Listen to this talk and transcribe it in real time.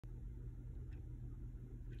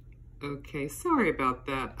Okay, sorry about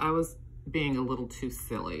that. I was being a little too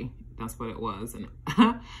silly. That's what it was. And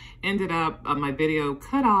ended up, my video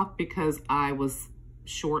cut off because I was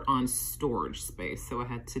short on storage space. So I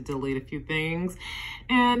had to delete a few things.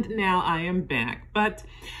 And now I am back. But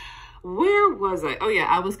where was I? Oh yeah,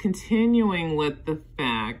 I was continuing with the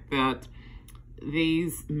fact that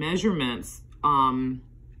these measurements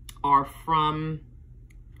are from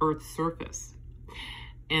Earth's surface.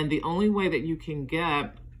 And the only way that you can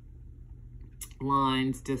get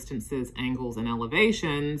lines, distances, angles, and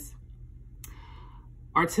elevations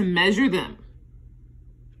are to measure them.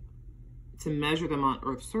 To measure them on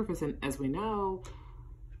Earth's surface. And as we know,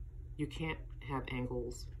 you can't have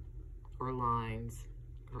angles or lines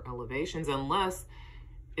or elevations unless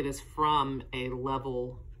it is from a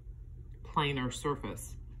level planar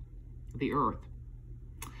surface, the Earth.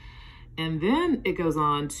 And then it goes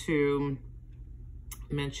on to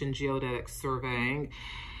mention geodetic surveying.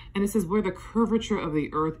 And it says where the curvature of the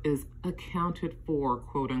Earth is accounted for,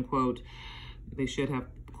 quote unquote. They should have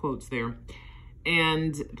quotes there.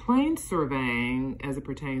 And plane surveying, as it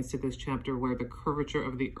pertains to this chapter, where the curvature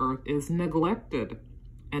of the Earth is neglected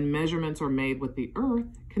and measurements are made with the Earth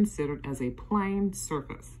considered as a plane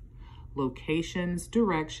surface. Locations,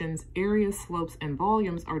 directions, areas, slopes, and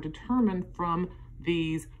volumes are determined from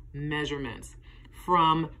these measurements.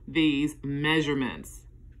 From these measurements.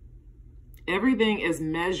 Everything is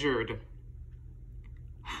measured.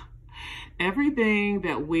 Everything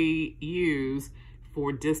that we use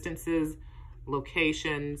for distances,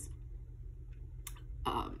 locations,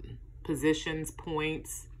 positions,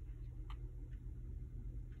 points,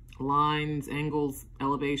 lines, angles,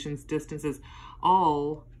 elevations, distances,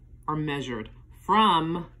 all are measured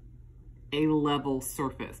from a level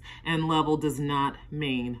surface. And level does not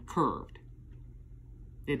mean curved.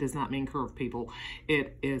 It does not mean curved, people.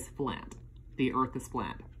 It is flat. The Earth is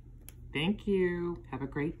flat. Thank you. Have a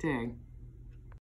great day.